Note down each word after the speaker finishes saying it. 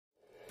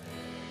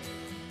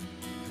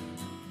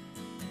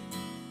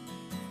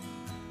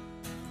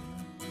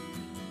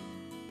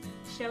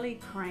Shelley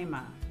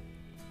Kramer.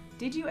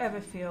 Did you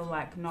ever feel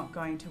like not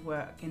going to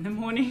work in the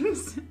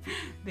mornings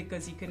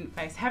because you couldn't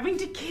face having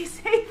to kiss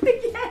Heath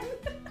again?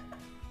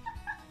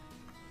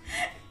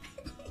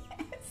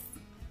 Yes.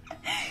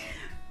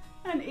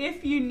 And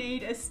if you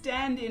need a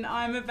stand-in,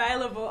 I'm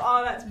available.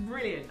 Oh, that's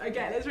brilliant.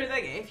 Okay, let's read that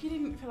again. If you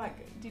didn't feel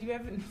like, did you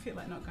ever feel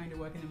like not going to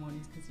work in the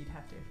mornings because you'd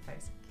have to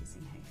face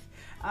kissing Heath?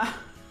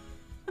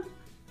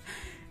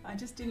 I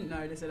just didn't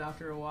notice it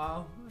after a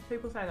while.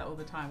 People say that all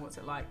the time. What's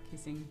it like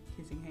kissing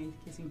Heath,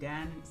 kissing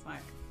Dan? It's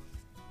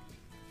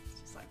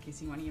just like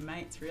kissing one of your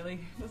mates, really.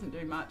 It doesn't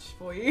do much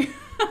for you.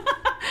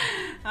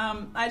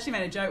 I actually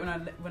made a joke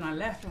when I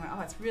left. I went, oh,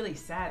 it's really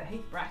sad.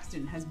 Heath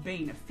Braxton has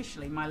been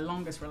officially my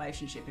longest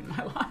relationship in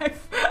my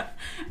life.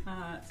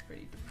 It's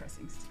pretty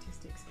depressing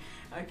statistics.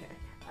 Okay.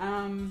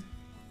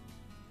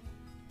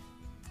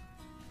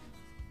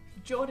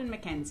 Jordan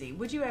Mackenzie,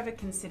 would you ever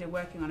consider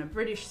working on a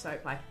British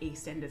soap like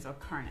EastEnders or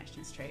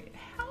Coronation Street?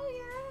 Hell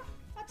yeah,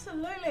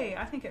 absolutely.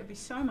 I think it would be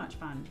so much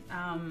fun.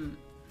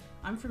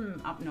 I'm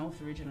from up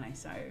north originally,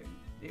 so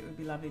it would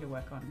be lovely to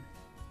work on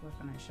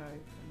a show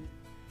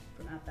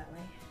from out that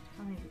way.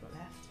 How many have we got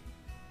left?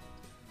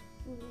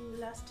 Ooh,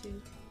 last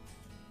two.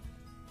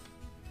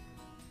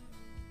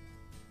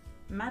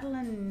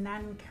 Madeline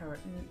Nankaro.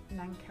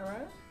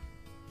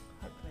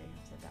 Hopefully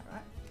I've said that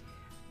right.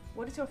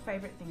 What is your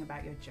favourite thing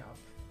about your job?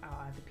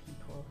 The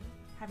people.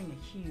 Having a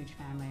huge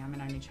family. I'm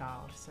an only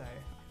child, so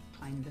I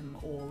claim them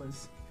all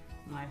as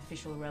my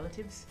official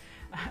relatives.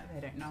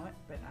 They don't know it,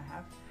 but I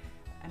have.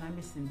 And I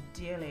miss them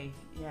dearly.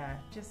 Yeah,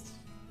 just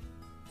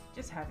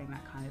having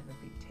that kind of a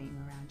big team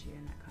around you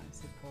and that kind of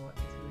support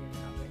is really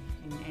lovely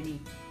in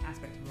any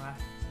aspect of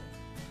life. So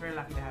I'm very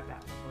lucky to have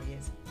that for 4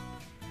 years.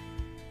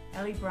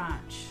 Ellie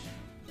Branch.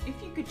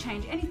 If you could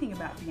change anything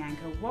about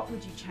Bianca, what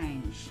would you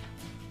change?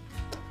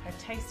 Her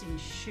taste in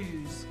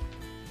shoes.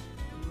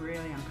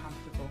 Really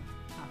uncomfortable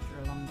after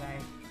a long day.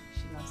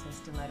 She loves her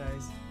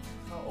stilettos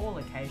for all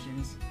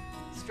occasions.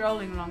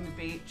 Strolling along the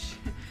beach,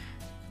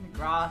 in the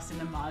grass, in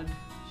the mud.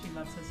 She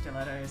loves her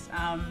stilettos.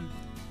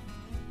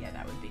 Yeah,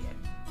 that would be it.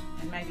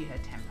 And maybe her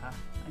temper.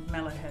 I'd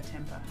mellow her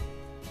temper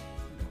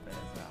a little bit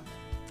as well.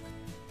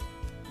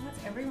 And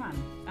that's everyone.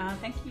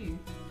 Thank you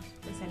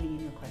for sending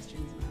in your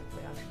questions, and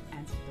hopefully I've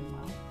answered them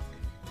well.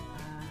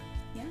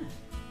 Yeah.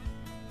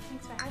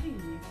 Thanks for having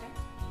me, okay?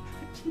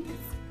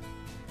 Cheers.